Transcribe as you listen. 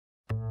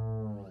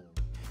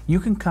You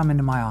can come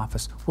into my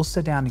office, we'll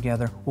sit down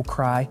together, we'll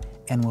cry,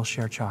 and we'll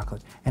share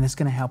chocolate. And it's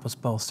gonna help us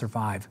both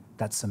survive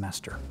that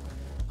semester.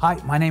 Hi,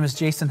 my name is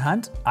Jason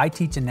Hunt. I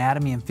teach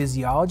Anatomy and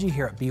Physiology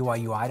here at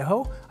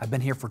BYU-Idaho. I've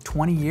been here for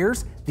 20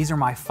 years. These are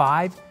my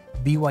 5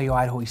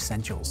 BYU-Idaho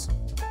essentials.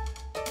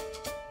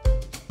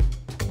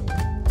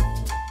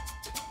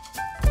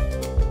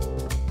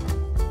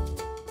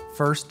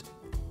 First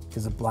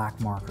is a black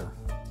marker.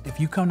 If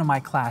you come to my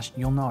class,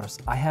 you'll notice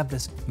I have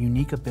this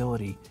unique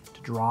ability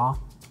to draw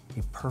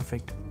a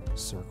perfect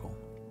circle.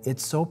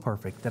 It's so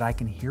perfect that I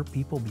can hear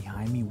people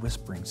behind me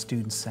whispering,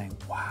 students saying,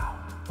 wow,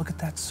 look at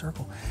that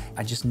circle.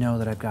 I just know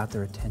that I've got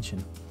their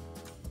attention.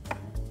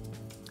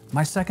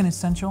 My second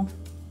essential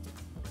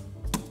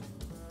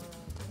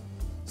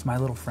is my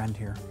little friend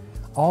here.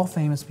 All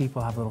famous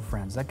people have little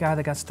friends. That guy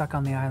that got stuck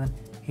on the island,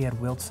 he had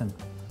Wilson.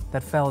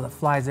 That fellow that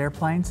flies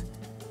airplanes,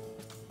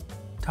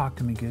 talk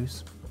to me,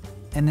 Goose.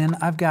 And then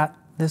I've got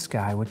this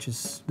guy,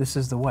 this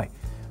is the way.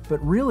 But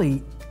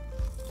really,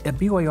 at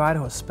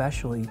BYU-Idaho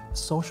especially,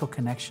 social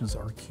connections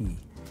are key.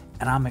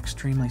 And I'm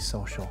extremely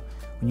social.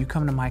 When you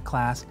come to my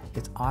class,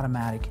 it's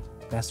automatic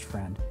best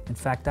friend. In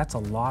fact, that's a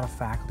lot of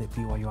faculty at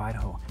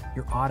BYU-Idaho.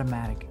 You're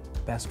automatic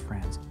best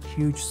friends.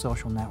 Huge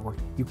social network.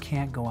 You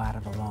can't go at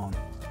it alone.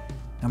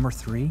 Number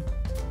 3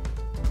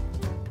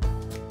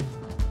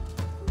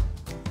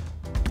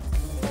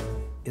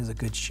 is a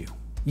good shoe.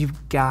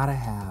 You've got to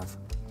have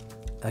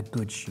a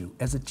good shoe.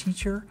 As a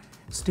teacher,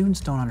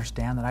 students don't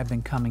understand that I've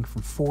been coming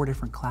from 4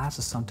 different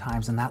classes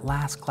sometimes. In that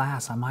last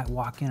class, I might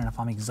walk in and if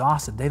I'm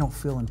exhausted, they don't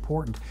feel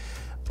important.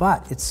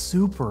 But it's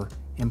super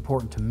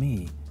important to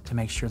me to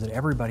make sure that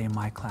everybody in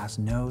my class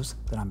knows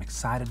that I'm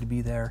excited to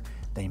be there,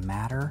 they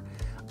matter,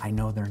 I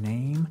know their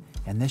name,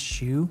 and this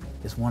shoe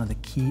is one of the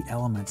key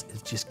elements.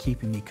 It's just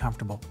keeping me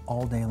comfortable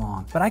all day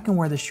long. But I can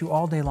wear this shoe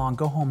all day long,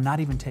 go home, not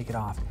even take it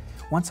off.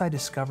 Once I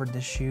discovered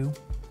this shoe,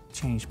 it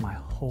changed my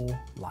whole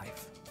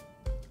life.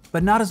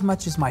 But not as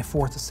much as my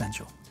 4th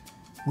essential,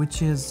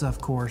 which is,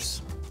 of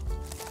course,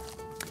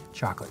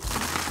 chocolate.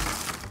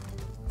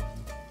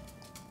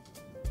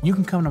 You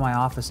can come to my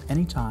office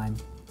anytime,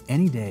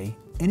 any day,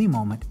 any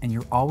moment, and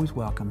you're always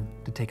welcome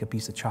to take a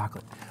piece of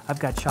chocolate. I've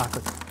got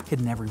chocolate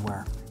hidden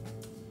everywhere.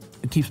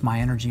 It keeps my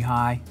energy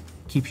high,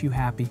 keeps you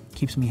happy,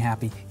 keeps me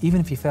happy. Even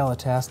if you fail a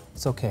test,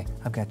 it's okay,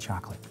 I've got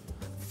chocolate.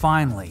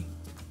 Finally,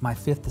 my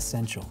 5th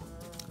essential.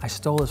 I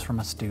stole this from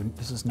a student.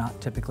 This is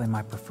not typically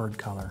my preferred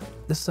color.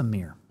 This is a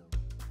mirror.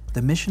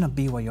 The mission of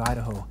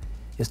BYU-Idaho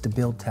is to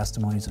build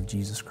testimonies of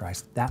Jesus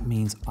Christ. That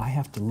means I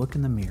have to look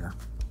in the mirror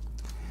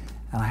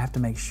and I have to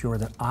make sure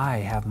that I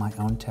have my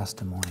own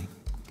testimony,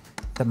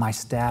 that my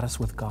status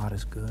with God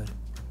is good.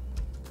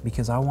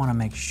 Because I want to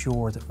make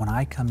sure that when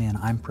I come in,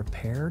 I'm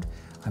prepared,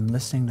 I'm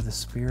listening to the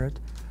Spirit,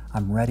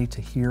 I'm ready to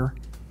hear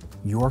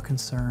your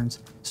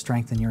concerns,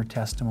 strengthen your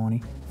testimony.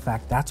 In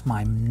fact, that's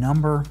my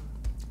number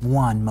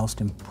 1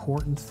 most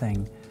important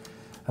thing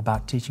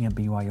about teaching at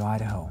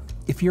BYU-Idaho.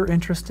 If you're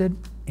interested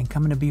in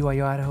coming to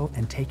BYU-Idaho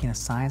and taking a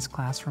science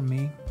class from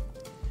me,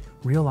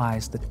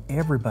 realize that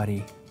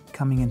everybody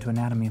coming into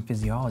Anatomy and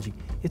Physiology,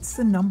 it's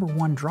the number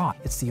 1 draw.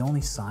 It's the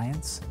only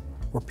science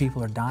where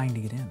people are dying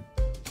to get in.